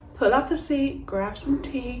pull up a seat, grab some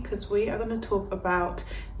tea, because we are going to talk about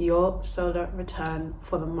your solar return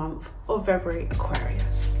for the month of February,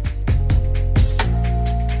 Aquarius.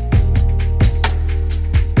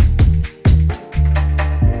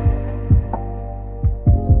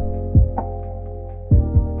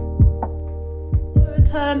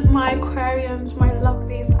 My Aquarians, my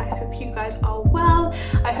lovelies, I hope you guys are well.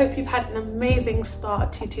 I hope you've had an amazing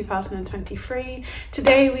start to 2023.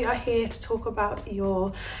 Today we are here to talk about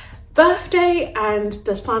your birthday and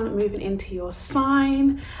the sun moving into your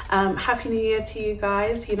sign. Happy New Year to you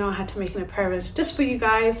guys. You know, I had to make an appearance just for you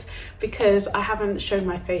guys because I haven't shown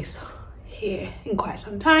my face here in quite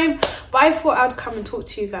some time, but I thought I'd come and talk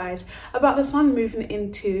to you guys about the sun moving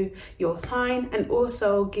into your sign and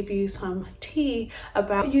also give you some tea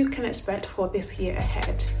about what you can expect for this year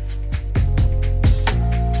ahead.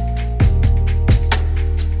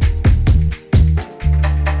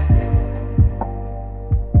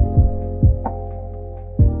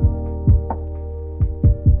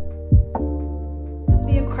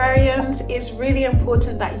 Aquarians, it's really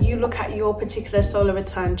important that you look at your particular solar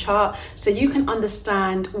return chart so you can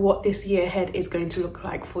understand what this year ahead is going to look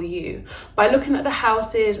like for you. By looking at the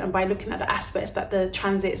houses and by looking at the aspects that the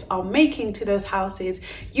transits are making to those houses,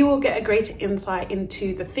 you will get a greater insight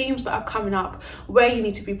into the themes that are coming up, where you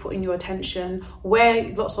need to be putting your attention,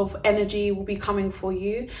 where lots of energy will be coming for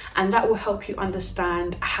you, and that will help you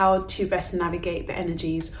understand how to best navigate the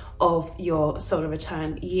energies of your solar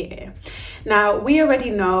return year. Now, we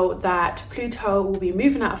already know that Pluto will be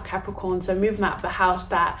moving out of Capricorn, so moving out of the house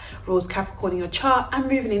that rules Capricorn in your chart and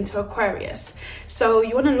moving into Aquarius. So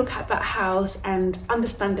you want to look at that house and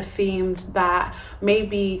understand the themes that may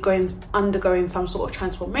be undergoing some sort of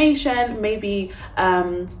transformation, maybe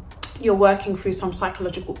you're working through some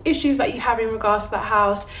psychological issues that you have in regards to that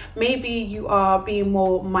house. Maybe you are being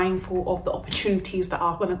more mindful of the opportunities that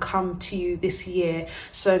are going to come to you this year,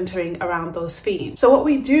 centering around those themes. So what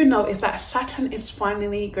we do know is that Saturn is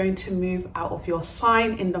finally going to move out of your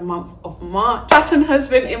sign in the month of March. Saturn has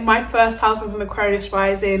been in my first house as an Aquarius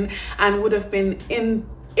rising and would have been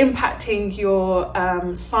impacting your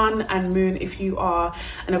sun and moon if you are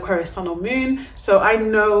an Aquarius sun or moon. So I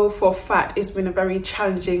know for a fact it's been a very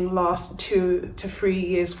challenging last 2 to 3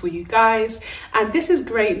 years for you guys, and this is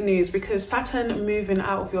great news because Saturn moving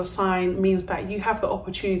out of your sign means that you have the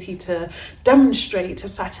opportunity to demonstrate to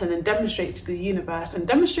Saturn and demonstrate to the universe and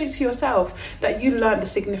demonstrate to yourself that you learned the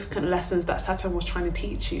significant lessons that Saturn was trying to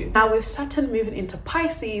teach you. Now, with Saturn moving into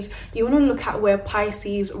Pisces, you want to look at where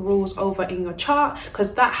Pisces rules over in your chart,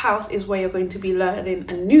 because that house is where you're going to be learning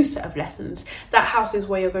a new set of lessons. That house is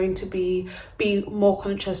where you're going to be more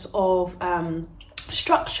conscious of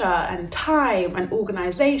structure and time and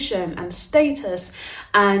organization and status,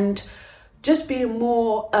 and just being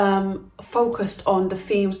more focused on the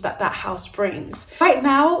themes that house brings. Right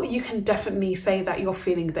now, you can definitely say that you're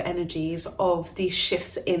feeling the energies of these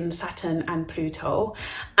shifts in Saturn and Pluto,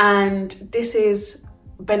 and this is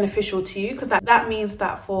beneficial to you because that means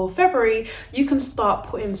that for February you can start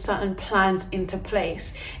putting certain plans into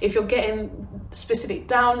place. If you're getting specific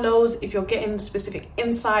downloads, if you're getting specific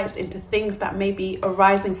insights into things that may be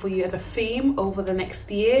arising for you as a theme over the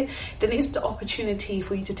next year, then it's the opportunity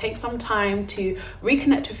for you to take some time to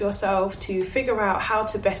reconnect with yourself, to figure out how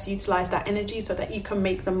to best utilize that energy so that you can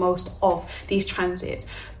make the most of these transits.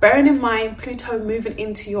 Bearing in mind, Pluto moving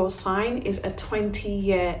into your sign is a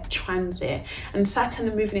 20-year transit, and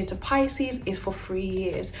Saturn moving into Pisces is for 3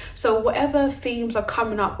 years. So whatever themes are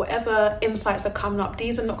coming up, whatever insights are coming up,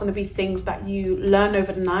 these are not going to be things that you learn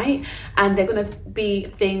overnight, and they're going to be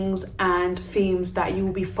things and themes that you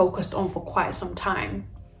will be focused on for quite some time.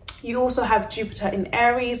 You also have Jupiter in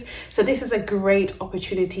Aries, so this is a great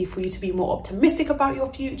opportunity for you to be more optimistic about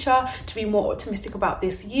your future, to be more optimistic about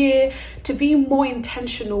this year, to be more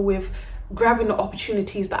intentional with grabbing the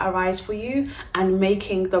opportunities that arise for you and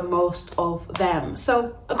making the most of them.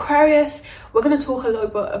 So Aquarius, we're going to talk a little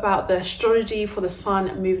bit about the astrology for the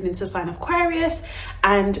sun moving into the sign of Aquarius,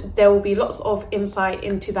 and there will be lots of insight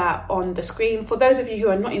into that on the screen. For those of you who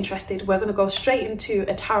are not interested, we're going to go straight into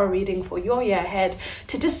a tarot reading for your year ahead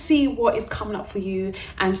to just see what is coming up for you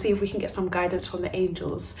and see if we can get some guidance from the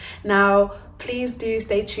angels. Now, please do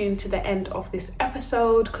stay tuned to the end of this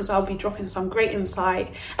episode because I'll be dropping some great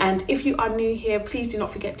insight. And if you are new here, please do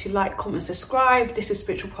not forget to like, comment, subscribe. This is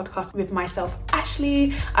Spiritual Podcast with myself,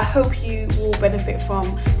 Ashley. I hope you will benefit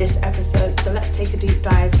from this episode. So let's take a deep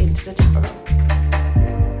dive into the tarot.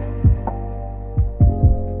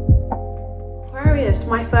 Aquarius,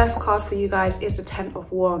 my first card for you guys is the Ten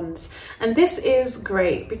of Wands, and this is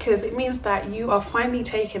great because it means that you are finally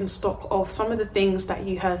taking stock of some of the things that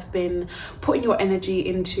you have been putting your energy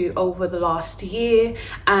into over the last year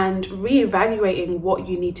and reevaluating what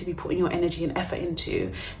you need to be putting your energy and effort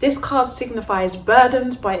into. This card signifies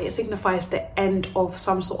burdens, but it signifies the end of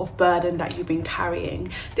some sort of burden that you've been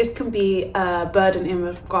carrying. This can be a burden in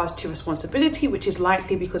regards to responsibility, which is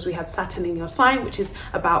likely because we had Saturn in your sign, which is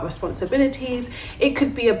about responsibilities. It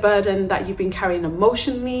could be a burden that you've been carrying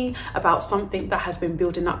emotionally about something that has been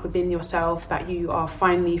building up within yourself that you are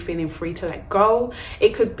finally feeling free to let go.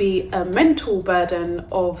 It could be a mental burden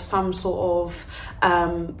of some sort of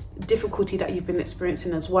difficulty that you've been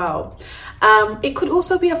experiencing as well. It could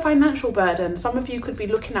also be a financial burden. Some of you could be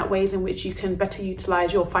looking at ways in which you can better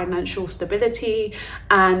utilize your financial stability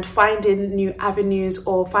and finding new avenues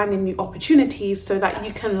or finding new opportunities so that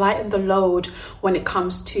you can lighten the load when it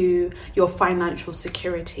comes to your financial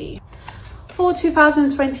security. For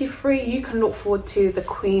 2023, you can look forward to the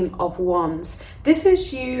Queen of Wands. This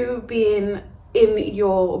is you being in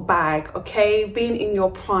your bag, okay, being in your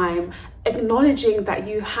prime, acknowledging that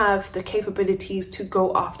you have the capabilities to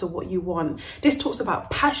go after what you want. This talks about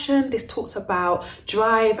passion, this talks about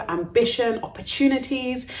drive, ambition,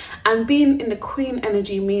 opportunities, and being in the Queen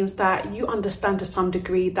energy means that you understand to some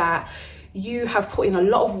degree that you have put in a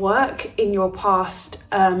lot of work in your past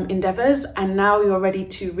endeavors, and now you're ready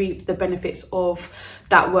to reap the benefits of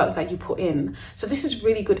that work that you put in. So this is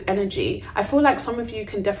really good energy. I feel like some of you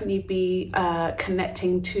can definitely be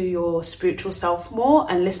connecting to your spiritual self more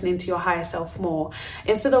and listening to your higher self more.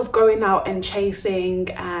 Instead of going out and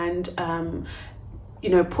chasing and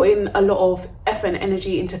putting a lot of effort and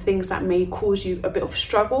energy into things that may cause you a bit of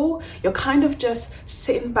struggle, you're kind of just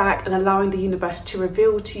sitting back and allowing the universe to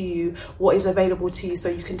reveal to you what is available to you so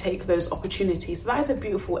you can take those opportunities. So that is a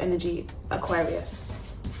beautiful energy, Aquarius.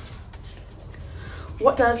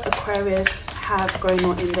 What does Aquarius have going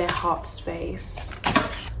on in their heart space?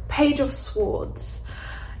 Page of Swords.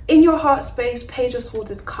 In your heart space, Page of Swords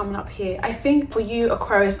is coming up here. I think for you,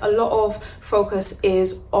 Aquarius, a lot of focus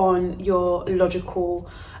is on your logical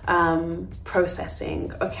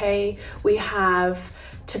processing, okay? We have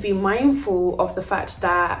to be mindful of the fact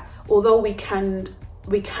that although we can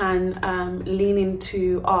lean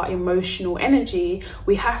into our emotional energy,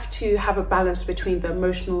 we have to have a balance between the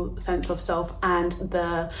emotional sense of self and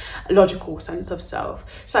the logical sense of self.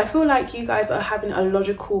 So I feel like you guys are having a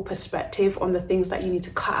logical perspective on the things that you need to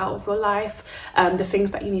cut out of your life, the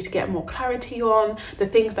things that you need to get more clarity on, the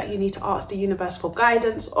things that you need to ask the universe for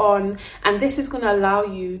guidance on. And this is going to allow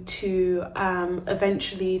you to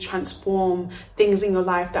eventually transform things in your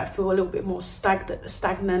life that feel a little bit more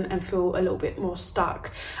stagnant and feel a little bit more stuck.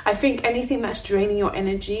 I think anything that's draining your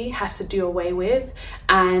energy has to do away with,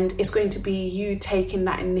 and it's going to be you taking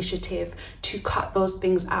that initiative to cut those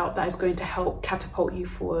things out that is going to help catapult you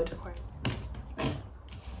forward.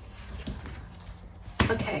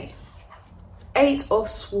 Okay, Eight of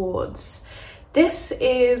Swords. This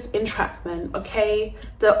is entrapment, okay?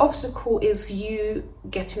 The obstacle is you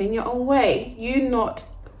getting in your own way, you not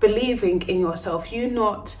believing in yourself, you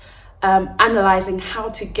not analyzing how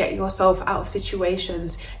to get yourself out of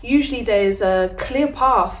situations. Usually there's a clear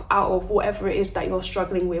path out of whatever it is that you're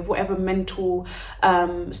struggling with, whatever mental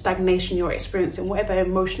stagnation you're experiencing, whatever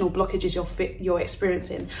emotional blockages you're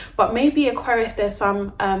experiencing. But maybe, Aquarius, there's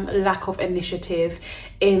some lack of initiative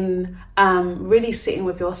in really sitting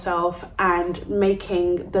with yourself and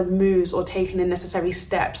making the moves or taking the necessary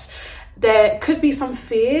steps. There could be some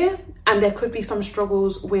fear and there could be some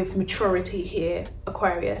struggles with maturity here,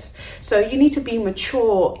 Aquarius. So you need to be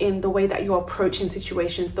mature in the way that you're approaching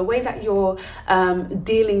situations, the way that you're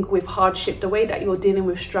dealing with hardship, the way that you're dealing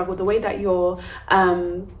with struggle, the way that you're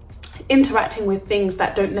interacting with things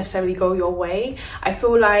that don't necessarily go your way. I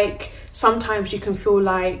feel like sometimes you can feel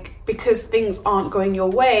like because things aren't going your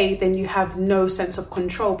way, then you have no sense of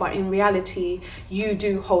control. But in reality, you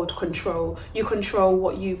do hold control. You control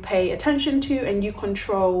what you pay attention to, and you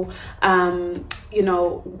control,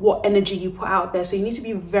 what energy you put out there. So you need to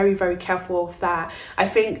be very, very careful of that. I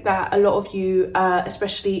think that a lot of you,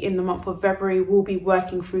 especially in the month of February, will be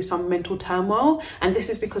working through some mental turmoil. And this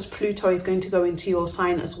is because Pluto is going to go into your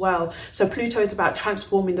sign as well. So Pluto is about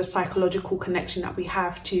transforming the psychological connection that we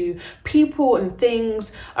have to people and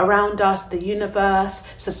things around us, the universe,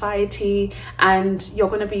 society, and you're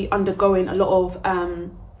going to be undergoing a lot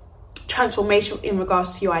of transformation in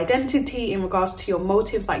regards to your identity, in regards to your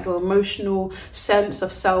motives, like your emotional sense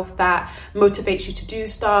of self that motivates you to do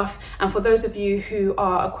stuff. And for those of you who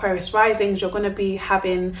are Aquarius risings, you're going to be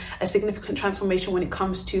having a significant transformation when it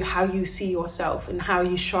comes to how you see yourself and how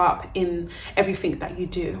you show up in everything that you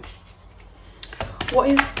do. What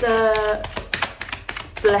is the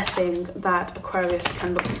blessing that Aquarius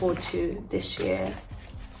can look forward to this year?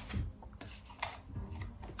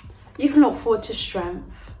 You can look forward to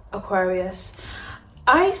strength, Aquarius.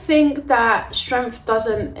 I think that strength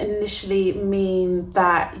doesn't initially mean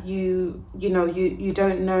that you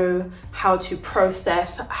don't know how to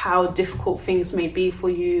process how difficult things may be for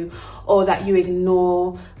you, or that you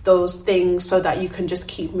ignore those things so that you can just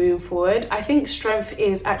keep moving forward. I think strength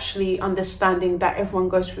is actually understanding that everyone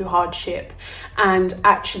goes through hardship, and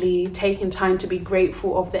actually taking time to be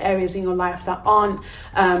grateful of the areas in your life that aren't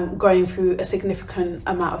going through a significant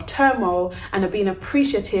amount of turmoil, and of being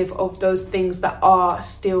appreciative of those things that are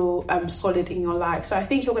still solid in your life. So I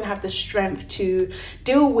think you're going to have the strength to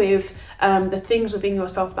deal with the things within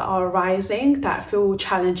yourself that are arising, that feel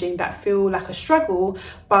challenging, that feel like a struggle,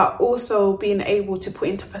 but also being able to put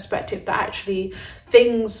into perspective that actually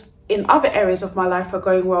things in other areas of my life are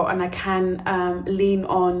going well, and I can lean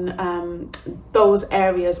on those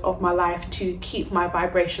areas of my life to keep my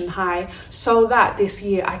vibration high, so that this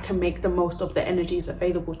year I can make the most of the energies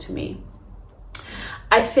available to me.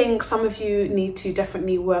 I think some of you need to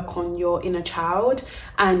definitely work on your inner child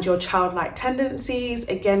and your childlike tendencies.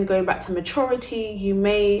 Again, going back to maturity, you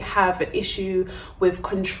may have an issue with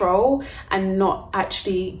control and not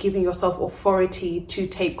actually giving yourself authority to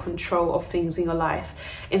take control of things in your life.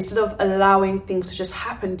 Instead of allowing things to just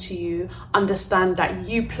happen to you, understand that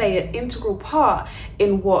you play an integral part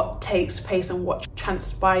in what takes place and what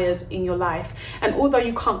transpires in your life. And although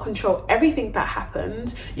you can't control everything that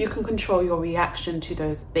happens, you can control your reaction to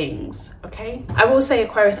those things. Okay, I will say,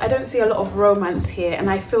 Aquarius, I don't see a lot of romance here, and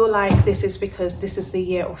I feel like this is because this is the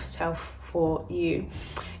year of self for you.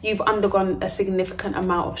 You've undergone a significant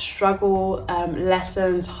amount of struggle,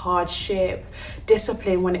 lessons, hardship,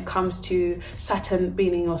 discipline when it comes to Saturn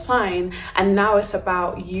being in your sign, and now it's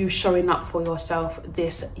about you showing up for yourself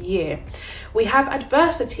this year. We have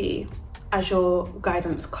adversity as your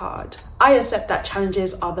guidance card. I accept that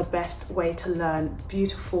challenges are the best way to learn.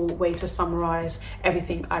 Beautiful way to summarize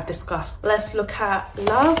everything I've discussed. Let's look at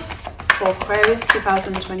love for Aquarius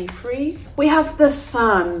 2023. We have the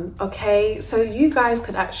sun, okay? So you guys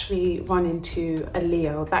could actually run into a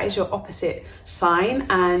Leo. That is your opposite sign,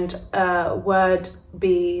 and word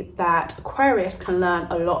be that Aquarius can learn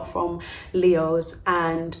a lot from Leos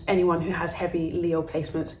and anyone who has heavy Leo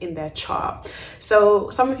placements in their chart. So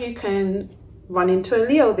some of you can run into a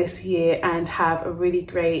Leo this year and have a really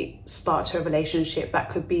great start to a relationship that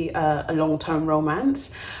could be a long-term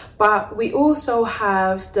romance. But we also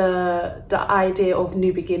have the idea of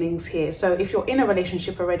new beginnings here. So if you're in a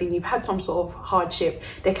relationship already and you've had some sort of hardship,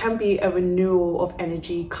 there can be a renewal of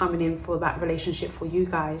energy coming in for that relationship for you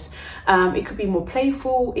guys. It could be more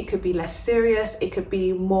playful, it could be less serious, it could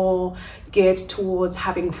be more geared towards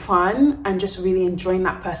having fun and just really enjoying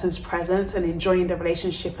that person's presence and enjoying the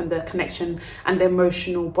relationship and the connection and the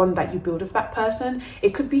emotional bond that you build with that person.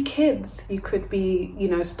 It could be kids. You could be,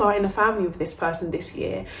 starting a family with this person this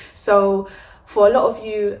year. So for a lot of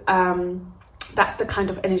you, that's the kind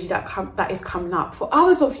of energy that is coming up. For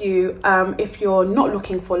others of you, if you're not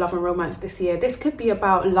looking for love and romance this year, this could be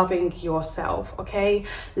about loving yourself, okay?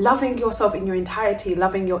 Loving yourself in your entirety,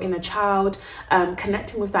 loving your inner child,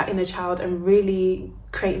 connecting with that inner child and really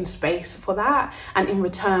creating space for that. And in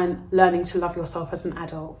return, learning to love yourself as an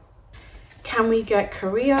adult. Can we get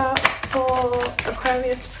career for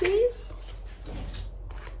Aquarius, please?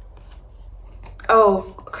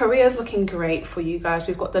 Oh, career is looking great for you guys.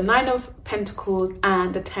 We've got the 9 of Pentacles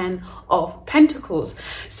and the 10 of Pentacles.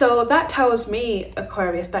 So that tells me,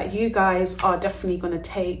 Aquarius, that you guys are definitely going to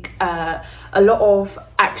take a lot of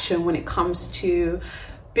action when it comes to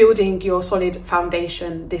building your solid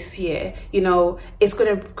foundation this year. It's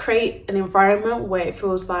going to create an environment where it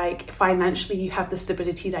feels like financially you have the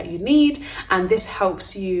stability that you need, and this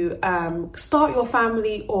helps you start your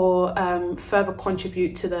family or further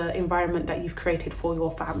contribute to the environment that you've created for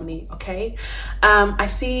your family, okay? I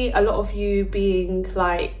see a lot of you being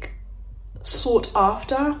like sought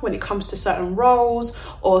after when it comes to certain roles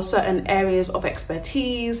or certain areas of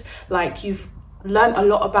expertise, like you've learn a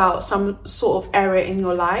lot about some sort of area in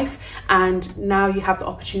your life, and now you have the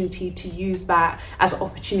opportunity to use that as an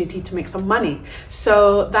opportunity to make some money.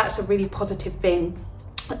 So that's a really positive thing.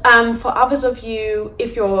 For others of you,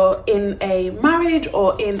 if you're in a marriage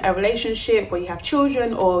or in a relationship where you have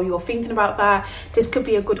children or you're thinking about that, this could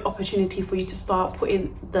be a good opportunity for you to start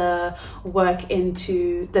putting the work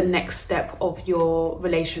into the next step of your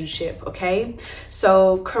relationship, okay?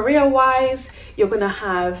 So career-wise, you're going to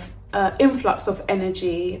have influx of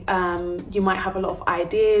energy. You might have a lot of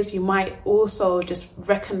ideas. You might also just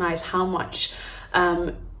recognize how much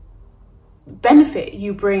benefit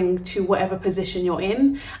you bring to whatever position you're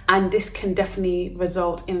in, and this can definitely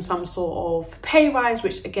result in some sort of pay rise,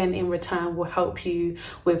 which again in return will help you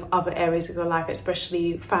with other areas of your life,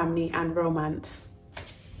 especially family and romance.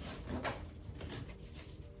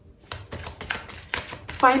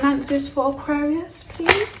 Finances for Aquarius,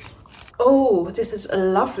 please. Oh, this is a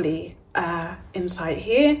lovely insight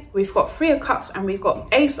here. We've got 3 of Cups and we've got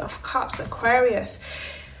Ace of Cups, Aquarius.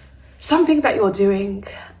 Something that you're doing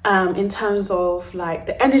in terms of like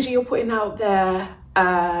the energy you're putting out there,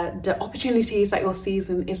 the opportunities that you're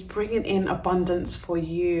seizing is bringing in abundance for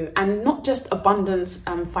you, and not just abundance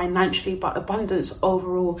financially, but abundance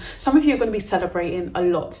overall. Some of you are going to be celebrating a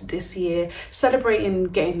lot this year, celebrating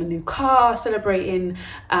getting a new car, celebrating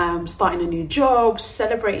starting a new job,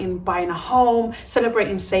 celebrating buying a home,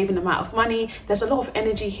 celebrating saving an amount of money. There's a lot of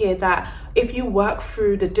energy here that if you work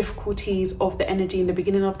through the difficulties of the energy in the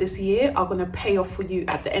beginning of this year are going to pay off for you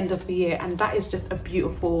at the end of the year, and that is just a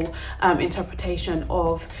beautiful interpretation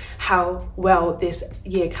of how well this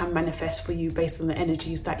year can manifest for you based on the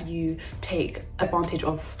energies that you take advantage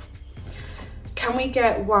of. Can we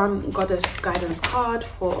get one goddess guidance card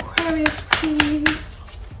for Aquarius, please?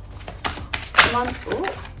 One. Ooh.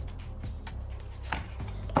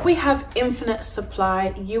 We have infinite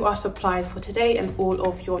supply. You are supplied for today and all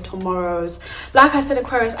of your tomorrows. Like I said,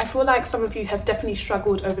 Aquarius, I feel like some of you have definitely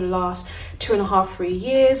struggled over the last 2.5-3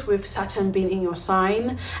 years with Saturn being in your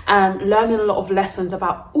sign, learning a lot of lessons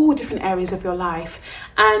about all different areas of your life.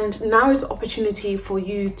 And now is the opportunity for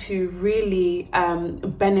you to really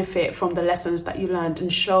benefit from the lessons that you learned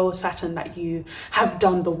and show Saturn that you have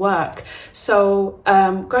done the work. So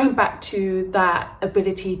going back to that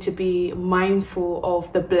ability to be mindful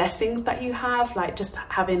of the blessings that you have, like just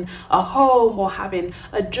having a home or having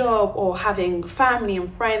a job or having family and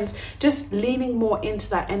friends, just leaning more into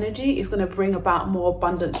that energy is going to bring about more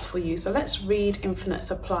abundance for you. So let's read infinite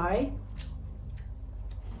supply.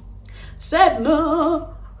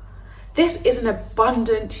 Sedna. This is an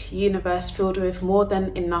abundant universe filled with more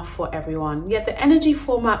than enough for everyone. Yet the energy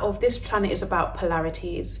format of this planet is about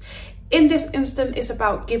polarities. In this instant, it's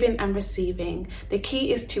about giving and receiving. The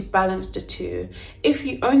key is to balance the two. If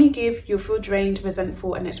you only give, you'll feel drained,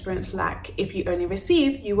 resentful, and experience lack. If you only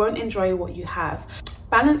receive, you won't enjoy what you have.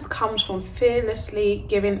 Balance comes from fearlessly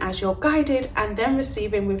giving as you're guided and then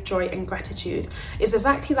receiving with joy and gratitude. It's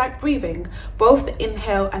exactly like breathing. Both the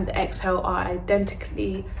inhale and the exhale are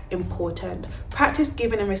identically important. Practice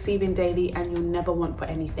giving and receiving daily and you'll never want for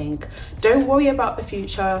anything. Don't worry about the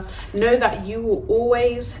future. Know that you will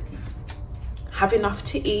always have enough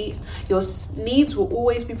to eat. Your needs will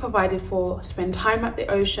always be provided for. Spend time at the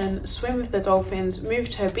ocean, swim with the dolphins, move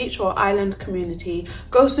to a beach or island community,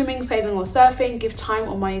 go swimming, sailing or surfing, give time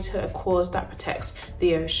or money to a cause that protects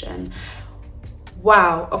the ocean.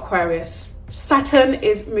 Wow, Aquarius. Saturn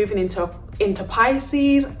is moving into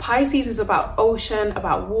Pisces. Pisces is about ocean,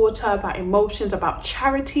 about water, about emotions, about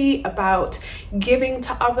charity, about giving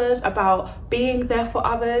to others, about being there for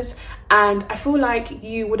others. And I feel like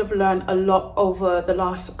you would have learned a lot over the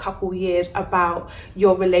last couple years about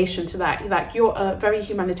your relation to that. Like, you're a very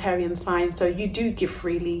humanitarian sign, so you do give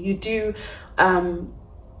freely. You do,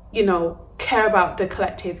 care about the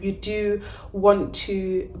collective. You do want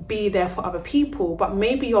to be there for other people, but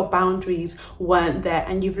maybe your boundaries weren't there,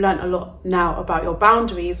 and you've learned a lot now about your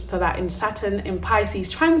boundaries, so that in Saturn in Pisces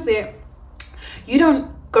transit, you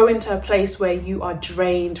don't go into a place where you are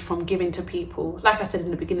drained from giving to people. Like I said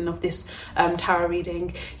in the beginning of this tarot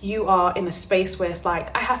reading, you are in a space where it's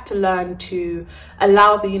like, I have to learn to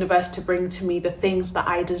allow the universe to bring to me the things that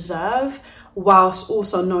I deserve, whilst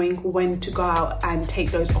also knowing when to go out and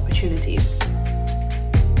take those opportunities.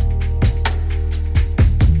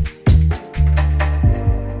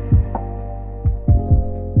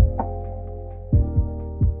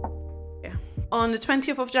 On the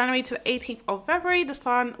 20th of January to the 18th of February, the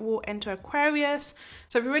sun will enter Aquarius.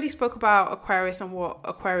 So we already spoke about Aquarius and what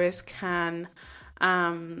Aquarius can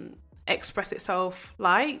express itself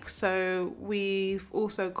like. So we've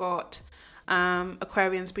also got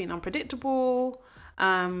Aquarians being unpredictable,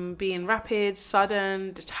 being rapid,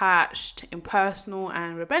 sudden, detached, impersonal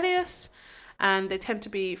and rebellious. And they tend to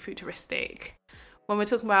be futuristic. When we're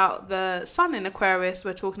talking about the sun in Aquarius,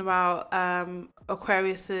 we're talking about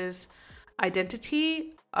Aquarius's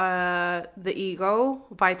identity, the ego,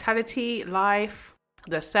 vitality, life,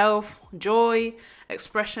 the self, joy,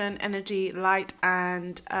 expression, energy, light,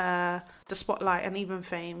 and the spotlight, and even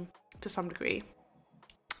fame to some degree.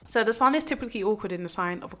 So the sun is typically awkward in the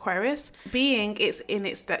sign of Aquarius, being it's in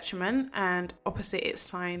its detriment and opposite its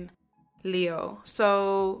sign, Leo.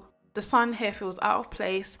 So the sun here feels out of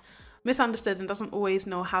place, misunderstood, and doesn't always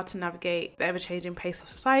know how to navigate the ever-changing pace of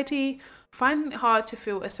society, finding it hard to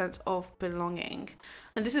feel a sense of belonging.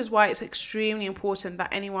 And this is why it's extremely important that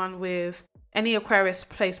anyone with any Aquarius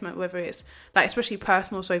placement, whether it's like especially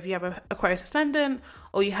personal, so if you have an Aquarius ascendant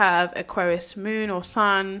or you have Aquarius moon or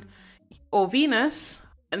sun or Venus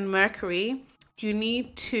and Mercury, you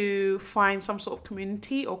need to find some sort of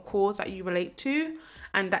community or cause that you relate to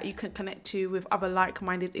and that you can connect to with other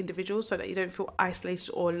like-minded individuals so that you don't feel isolated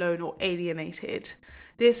or alone or alienated.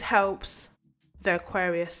 This helps the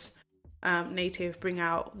Aquarius native bring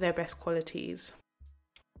out their best qualities.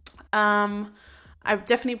 I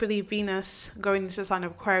definitely believe Venus going into the sign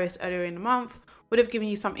of Aquarius earlier in the month would have given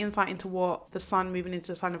you some insight into what the sun moving into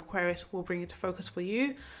the sign of Aquarius will bring into focus for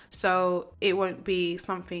you. So it won't be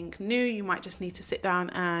something new. You might just need to sit down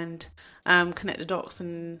and connect the dots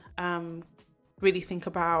and really think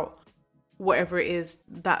about whatever it is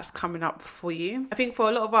that's coming up for you. I think for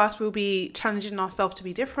a lot of us, we'll be challenging ourselves to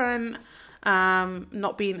be different,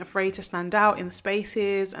 not being afraid to stand out in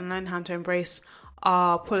spaces and learn how to embrace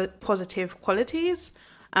our positive qualities,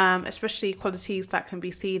 especially qualities that can be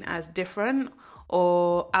seen as different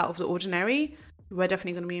or out of the ordinary. We're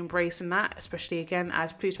definitely going to be embracing that, especially again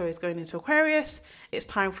as Pluto is going into Aquarius. It's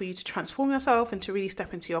time for you to transform yourself and to really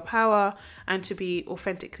step into your power and to be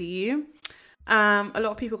authentically you. A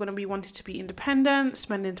lot of people are going to be wanting to be independent,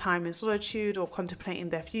 spending time in solitude or contemplating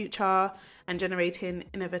their future and generating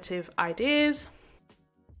innovative ideas,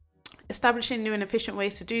 establishing new and efficient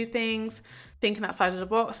ways to do things, thinking outside of the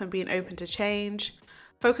box and being open to change,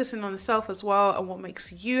 focusing on the self as well and what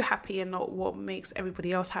makes you happy and not what makes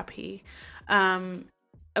everybody else happy.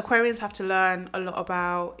 Aquarians have to learn a lot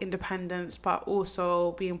about independence, but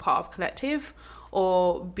also being part of collective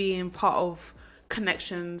or being part of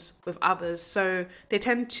connections with others. So they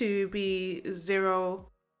tend to be 0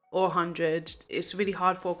 or 100. It's really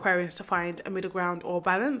hard for Aquarians to find a middle ground or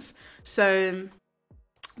balance. So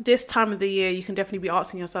this time of the year, you can definitely be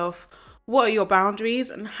asking yourself, what are your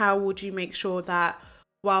boundaries and how would you make sure that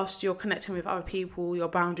whilst you're connecting with other people, your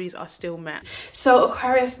boundaries are still met? So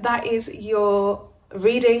Aquarius, that is your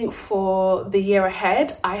reading for the year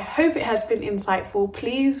ahead. I hope it has been insightful.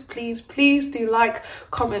 Please do like,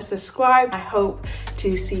 comment, subscribe. I hope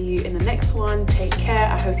to see you in the next one. Take care.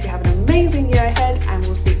 I hope you have an amazing year ahead and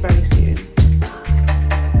we'll speak very soon.